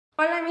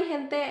Hola mi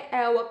gente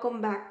and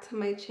welcome back to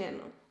my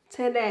channel.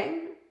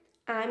 Today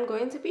I'm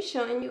going to be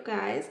showing you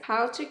guys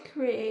how to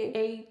create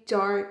a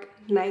dark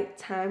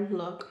nighttime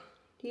look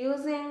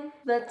using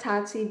the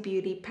Tati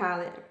Beauty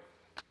Palette.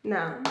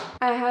 Now,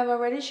 I have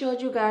already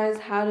showed you guys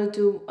how to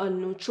do a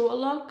neutral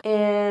look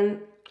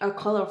and a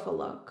colorful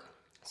look.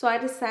 So I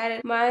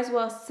decided might as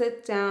well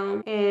sit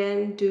down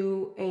and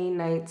do a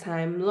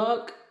nighttime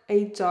look,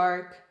 a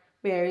dark,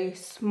 very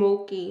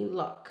smoky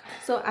look.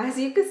 So as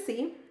you can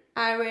see,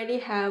 I already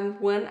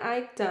have one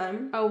eye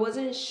done. I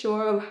wasn't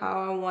sure of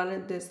how I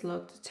wanted this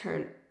look to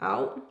turn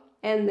out.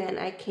 And then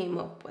I came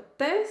up with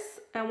this.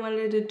 I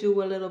wanted to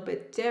do a little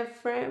bit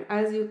different.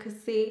 As you can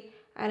see,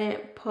 I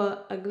didn't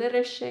put a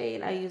glitter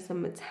shade. I used a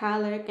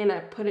metallic and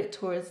I put it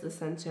towards the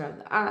center of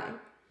the eye.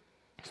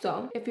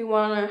 So if you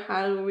want to learn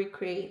how to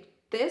recreate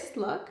this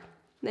look,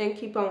 then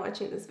keep on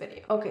watching this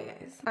video. Okay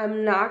guys,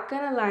 I'm not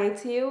gonna lie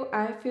to you.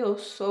 I feel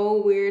so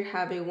weird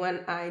having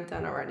one eye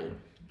done already.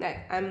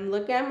 Like, I'm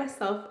looking at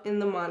myself in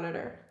the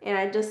monitor and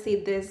I just see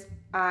this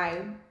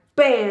eye,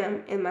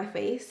 bam, in my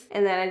face.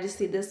 And then I just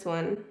see this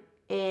one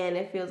and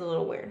it feels a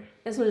little weird.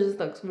 This one just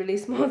looks really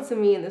small to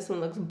me and this one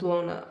looks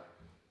blown up.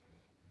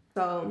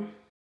 So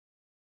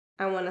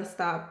I want to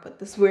stop with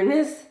this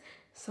weirdness.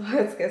 So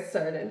let's get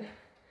started.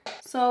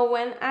 So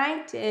when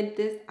I did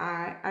this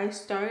eye, I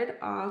started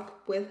off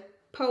with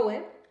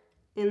Poet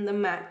in the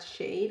matte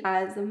shade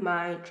as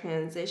my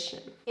transition.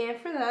 And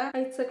for that,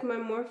 I took my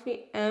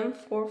Morphe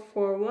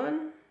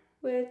M441,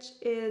 which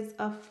is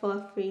a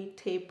fluffy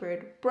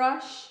tapered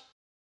brush.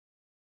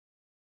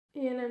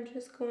 And I'm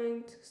just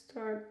going to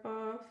start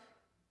off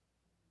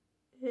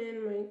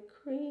in my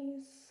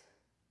crease.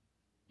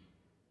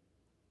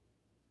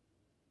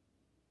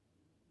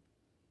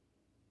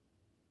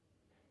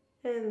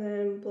 And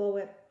then blow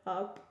it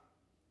up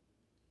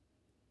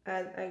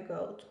as I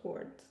go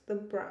towards the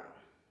brow.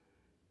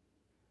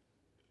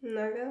 I'm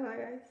not gonna lie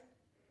guys,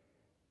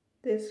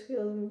 this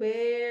feels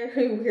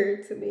very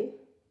weird to me.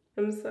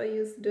 I'm so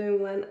used to doing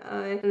one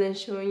eye and then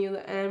showing you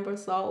the end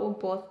result with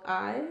both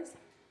eyes.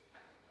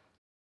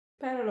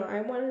 But I don't know, I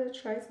wanted to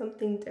try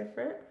something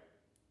different.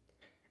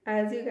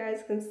 As you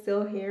guys can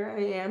still hear,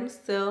 I am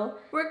still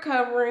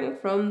recovering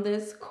from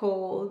this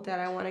cold that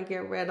I want to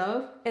get rid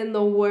of. And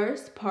the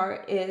worst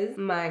part is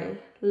my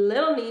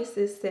little niece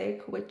is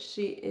sick, which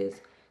she is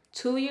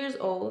 2 years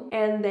old.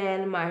 And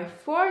then my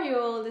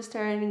 4-year-old is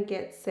starting to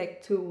get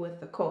sick too with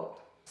the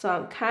cold. So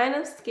I'm kind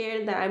of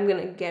scared that I'm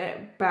going to get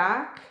it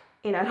back.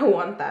 And I don't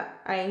want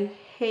that. I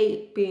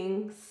hate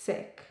being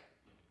sick.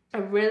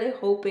 I'm really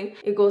hoping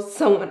it goes to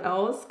someone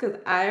else because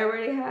I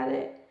already had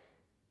it.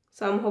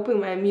 So I'm hoping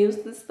my immune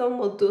system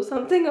will do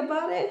something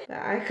about it.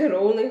 I could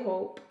only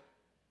hope.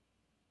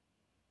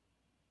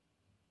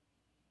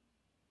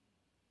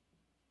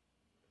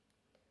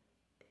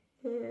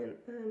 And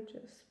I'm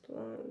just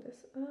blowing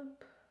this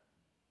up.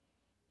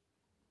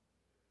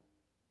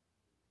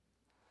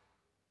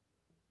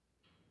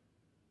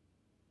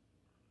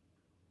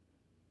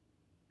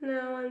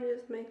 Now I'm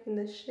just making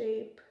the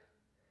shape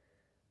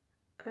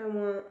I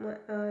want my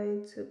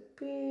eye to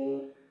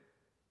be.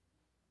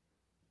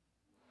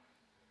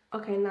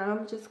 Okay, now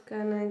I'm just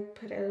gonna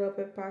put it a little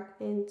bit back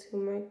into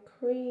my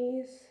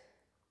crease.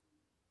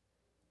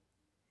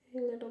 A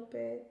little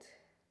bit.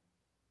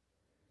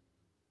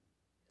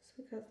 Just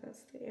because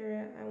that's the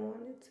area I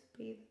want it to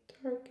be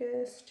the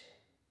darkest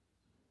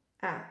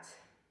at.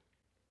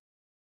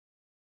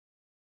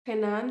 Okay,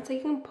 now I'm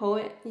taking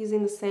Poet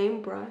using the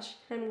same brush.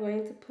 I'm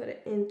going to put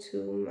it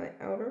into my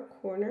outer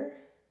corner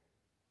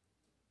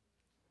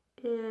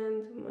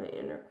and my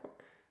inner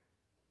corner.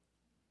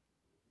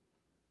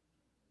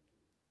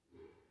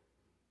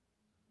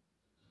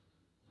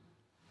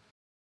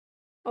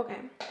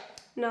 Okay,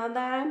 now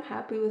that I'm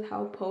happy with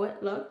how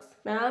Poet looks,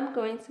 now I'm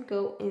going to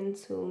go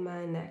into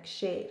my next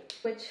shade,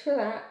 which for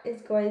that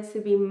is going to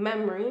be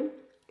Memory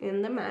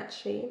in the matte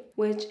shade,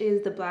 which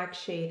is the black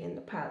shade in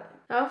the palette.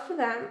 Now for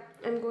that,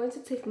 I'm going to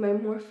take my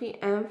Morphe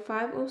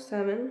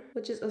M507,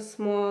 which is a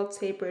small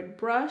tapered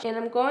brush, and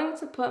I'm going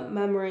to put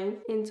Memory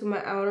into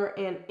my outer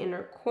and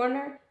inner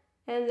corner,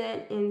 and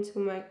then into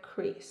my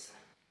crease.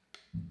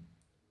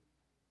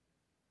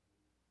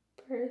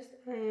 First,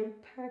 I am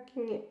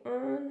packing it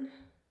on.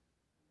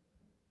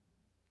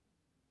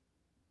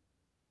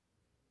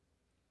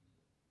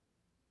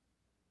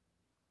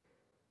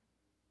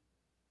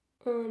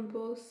 On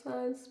both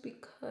sides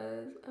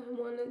because I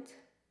want it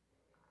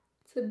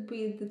to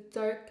be the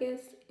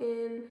darkest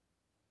in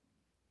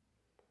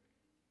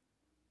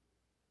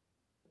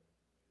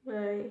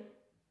my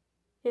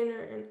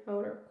inner and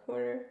outer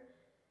corner,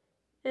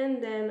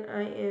 and then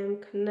I am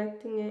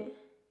connecting it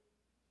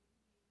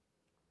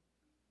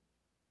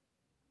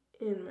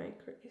in my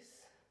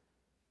crease.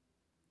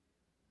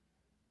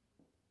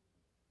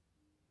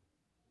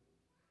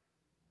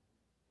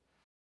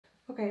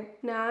 Okay,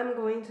 now I'm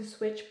going to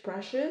switch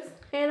brushes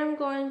and I'm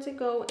going to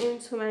go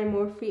into my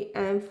Morphe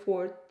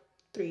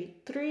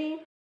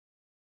M433,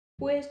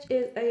 which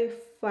is a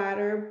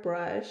flatter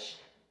brush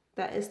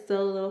that is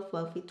still a little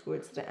fluffy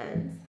towards the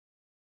ends.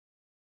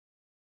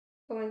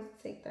 Going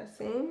to take that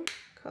same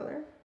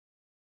color.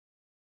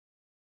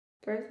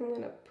 First, I'm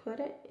going to put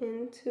it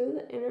into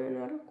the inner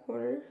and outer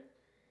corner.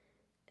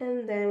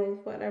 And then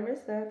with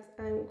whatever's left,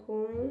 I'm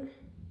going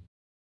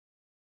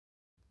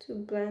to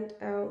blend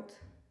out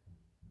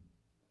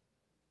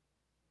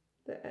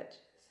the edges.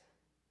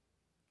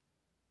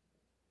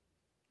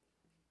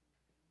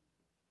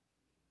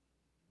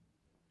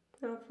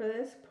 Now for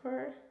this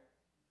part,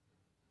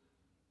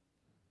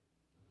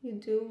 you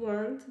do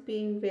want to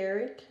be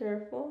very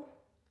careful.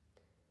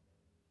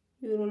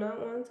 You do not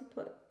want to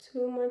put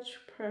too much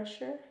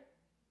pressure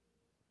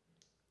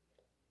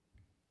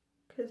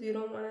because you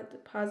don't want to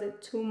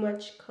deposit too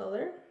much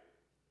color.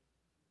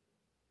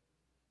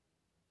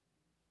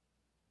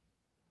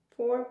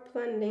 For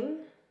blending,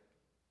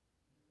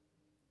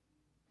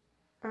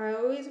 I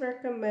always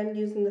recommend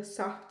using the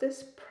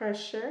softest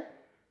pressure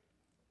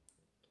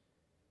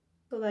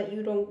so that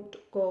you don't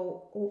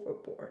go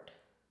overboard.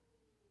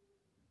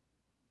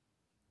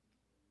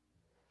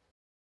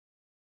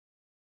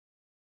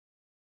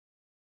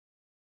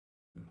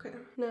 Okay,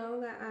 now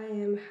that I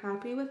am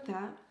happy with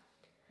that,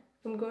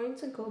 I'm going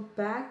to go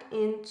back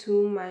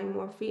into my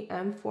Morphe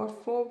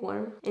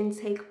M441 and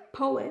take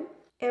Poet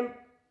and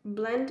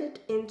blend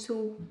it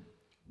into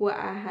what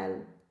I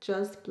had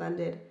just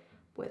blended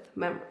with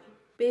Memory.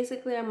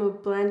 Basically, I'm going to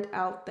blend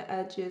out the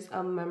edges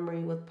of Memory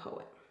with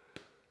Poet.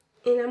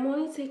 And I'm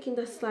only taking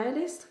the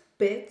slightest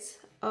bit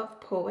of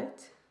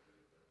Poet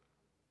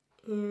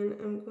and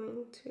I'm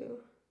going to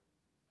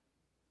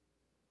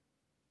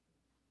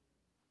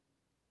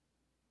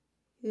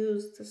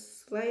use the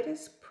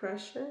slightest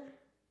pressure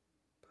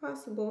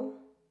possible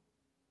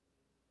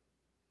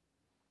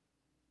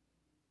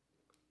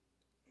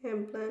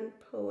and blend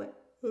Poet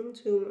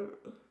into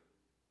Memory.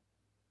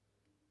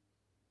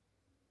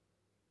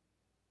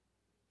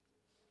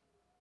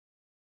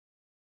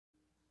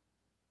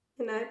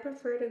 And I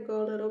prefer to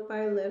go little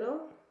by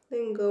little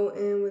than go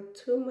in with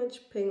too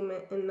much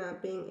pigment and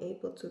not being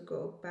able to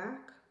go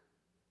back,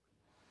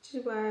 which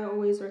is why I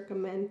always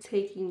recommend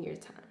taking your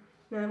time.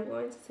 Now I'm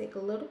going to take a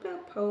little bit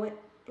of Poet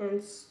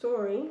and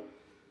Story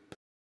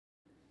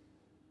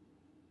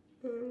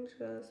and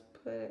just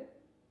put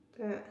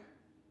that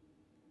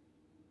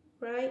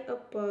right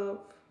above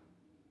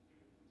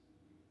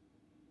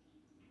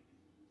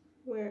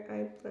where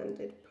I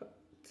blended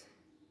Poet,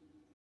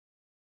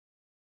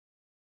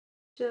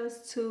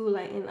 just to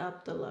lighten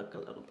up the look a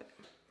little bit.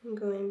 I'm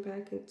going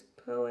back into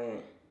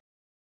Poet.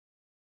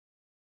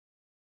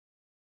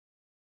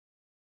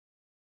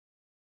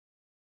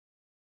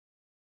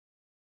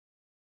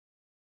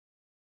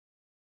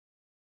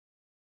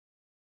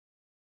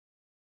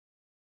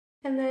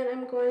 And then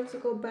I'm going to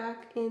go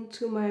back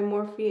into my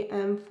Morphe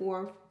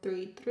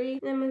M433.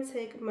 And I'm going to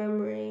take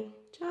Memory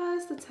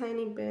just a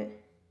tiny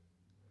bit.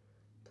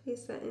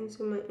 Place that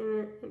into my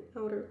inner and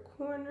outer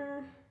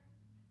corner.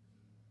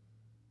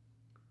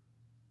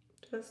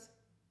 Just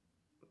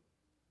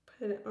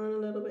put it on a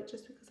little bit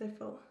just because I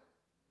felt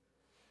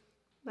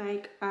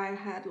like I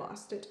had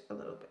lost it a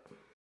little bit.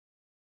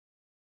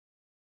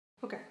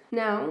 Okay,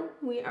 now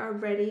we are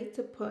ready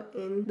to put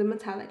in the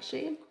metallic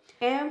shade.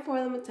 And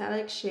for the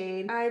metallic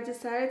shade, I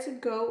decided to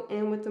go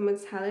in with the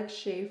metallic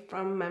shade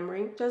from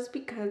Memory just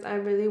because I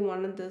really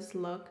wanted this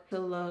look to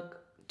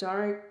look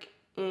dark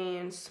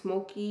and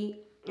smoky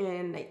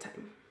and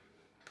nighttime.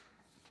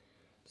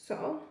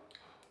 So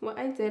what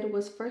I did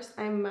was first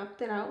I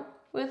mapped it out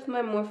with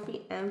my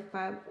Morphe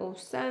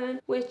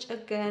M507, which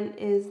again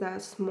is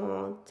that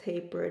small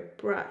tapered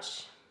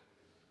brush.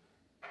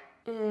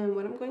 And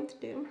what I'm going to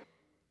do,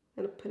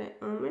 I'm going to put it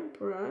on my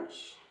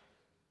brush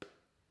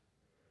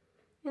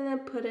and then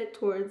put it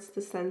towards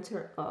the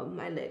center of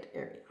my lid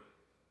area.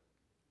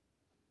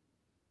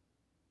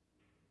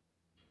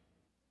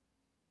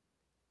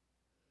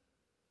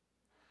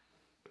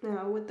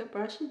 Now with the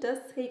brush, it does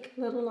take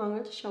a little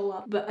longer to show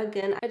up, but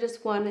again, I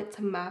just wanted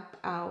to map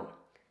out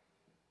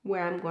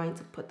where I'm going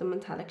to put the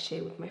metallic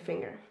shade with my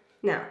finger.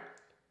 Now,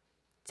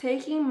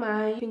 taking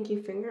my pinky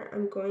finger,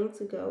 I'm going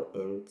to go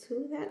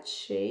into that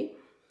shade.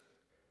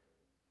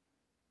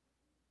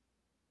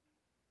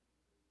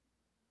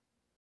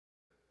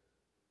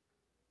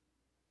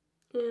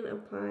 And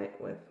apply it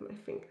with my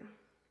finger.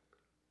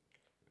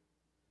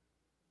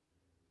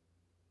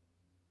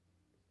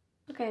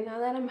 Okay, now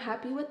that I'm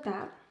happy with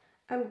that,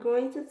 I'm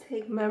going to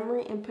take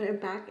Memory and put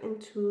it back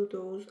into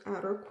those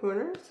outer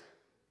corners.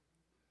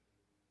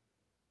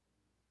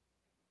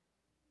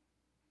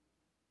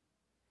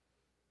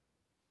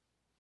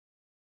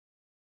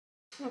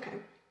 Okay,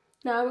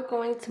 now we're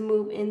going to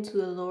move into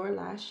the lower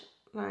lash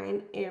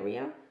line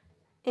area.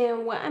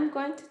 And what I'm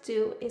going to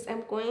do is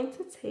I'm going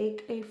to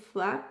take a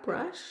flat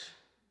brush,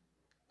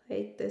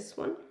 like this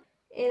one.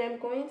 And I'm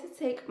going to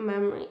take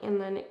Memory and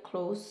let it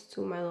close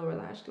to my lower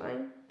lash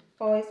line.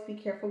 Always be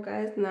careful,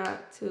 guys,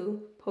 not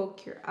to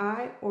poke your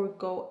eye or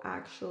go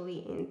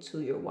actually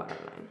into your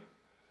waterline.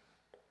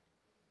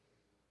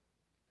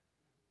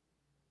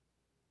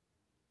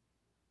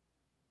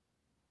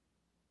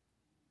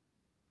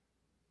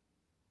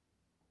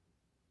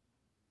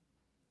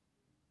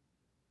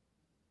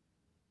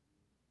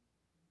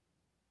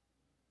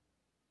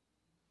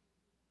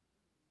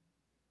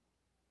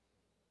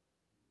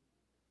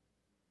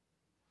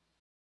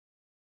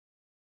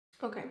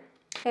 Okay,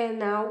 and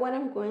now what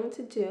I'm going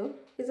to do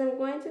is I'm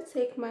going to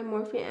take my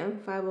Morphe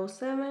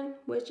M507,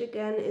 which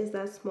again is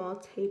that small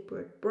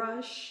tapered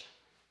brush.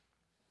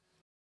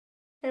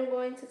 I'm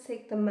going to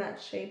take the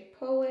matte shade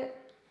Poet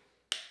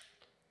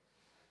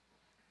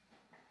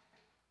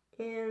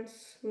and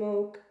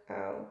smoke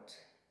out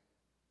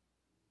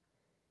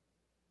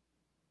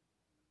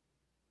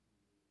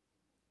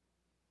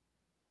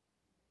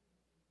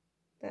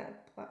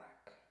that black.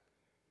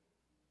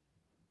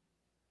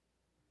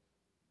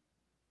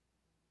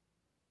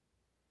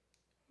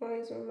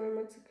 Always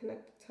remember to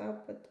connect the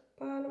top with the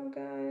bottom,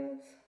 guys.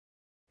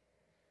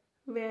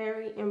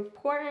 Very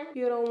important.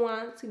 You don't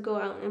want to go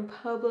out in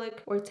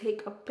public or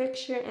take a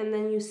picture and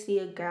then you see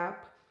a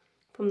gap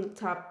from the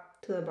top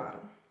to the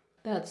bottom.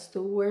 That's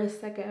the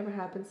worst that could ever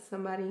happen to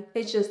somebody.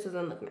 It just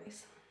doesn't look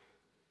nice.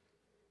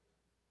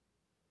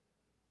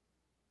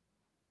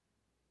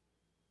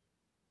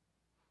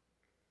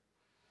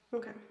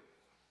 Okay.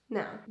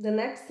 Now, the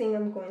next thing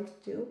I'm going to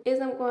do is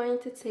I'm going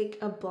to take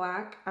a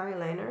black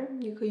eyeliner.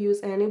 You could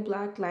use any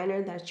black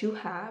liner that you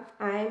have.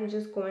 I'm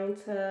just going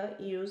to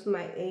use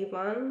my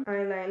Avon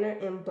eyeliner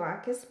in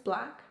Blackest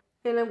Black.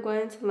 And I'm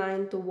going to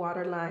line the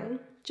waterline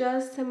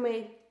just to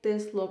make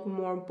this look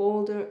more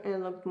bolder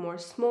and look more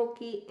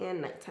smoky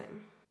and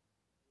nighttime.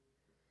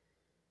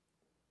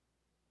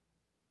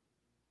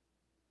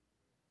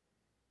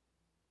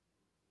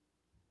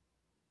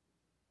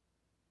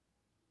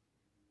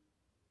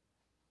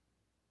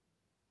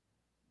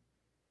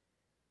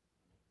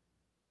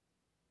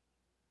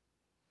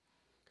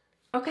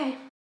 Okay,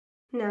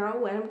 now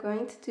what I'm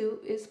going to do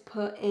is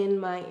put in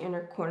my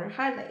inner corner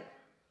highlight.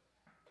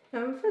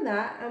 And for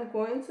that, I'm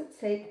going to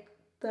take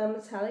the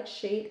metallic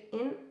shade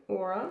in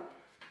Aura,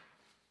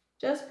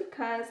 just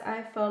because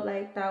I felt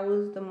like that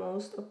was the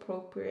most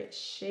appropriate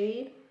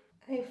shade.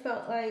 I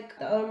felt like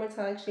the other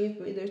metallic shades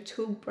were either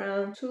too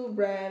brown, too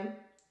red,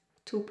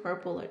 too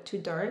purple, or too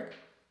dark,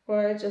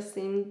 or it just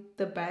seemed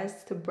the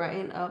best to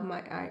brighten up my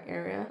eye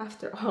area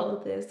after all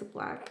of this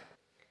black.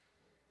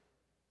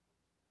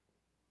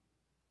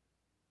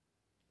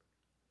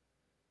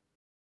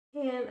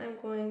 And I'm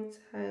going to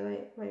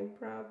highlight my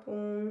brow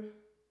bone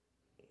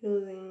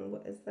using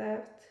what is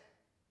left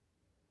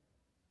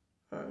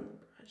on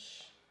the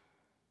brush.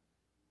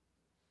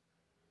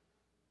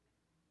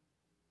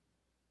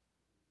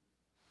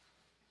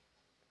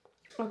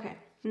 Okay,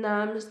 now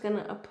I'm just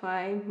gonna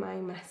apply my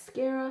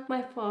mascara,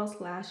 my false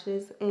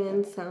lashes,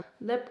 and some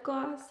lip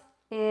gloss,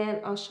 and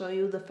I'll show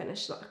you the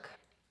finished look.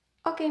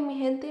 Okay, mi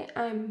gente,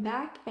 I'm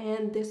back,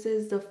 and this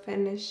is the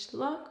finished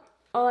look.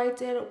 All I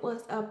did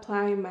was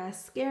apply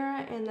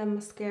mascara, and the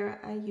mascara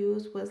I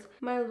used was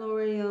my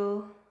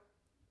L'Oreal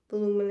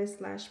Voluminous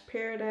Lash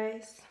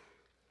Paradise.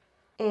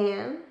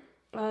 And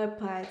I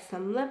applied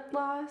some lip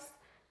gloss,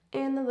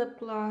 and the lip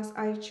gloss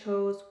I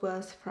chose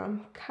was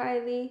from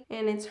Kylie,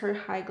 and it's her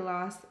High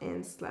Gloss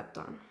in Slept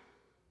On.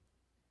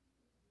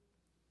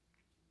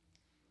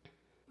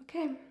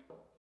 Okay,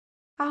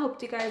 I hope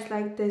you guys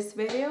liked this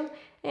video,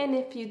 and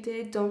if you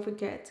did, don't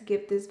forget to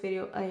give this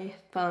video a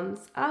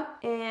thumbs up,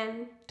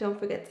 and don't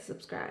forget to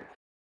subscribe.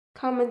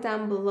 Comment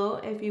down below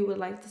if you would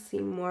like to see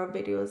more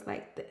videos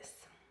like this.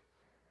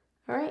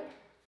 Alright,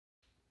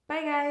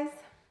 bye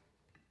guys!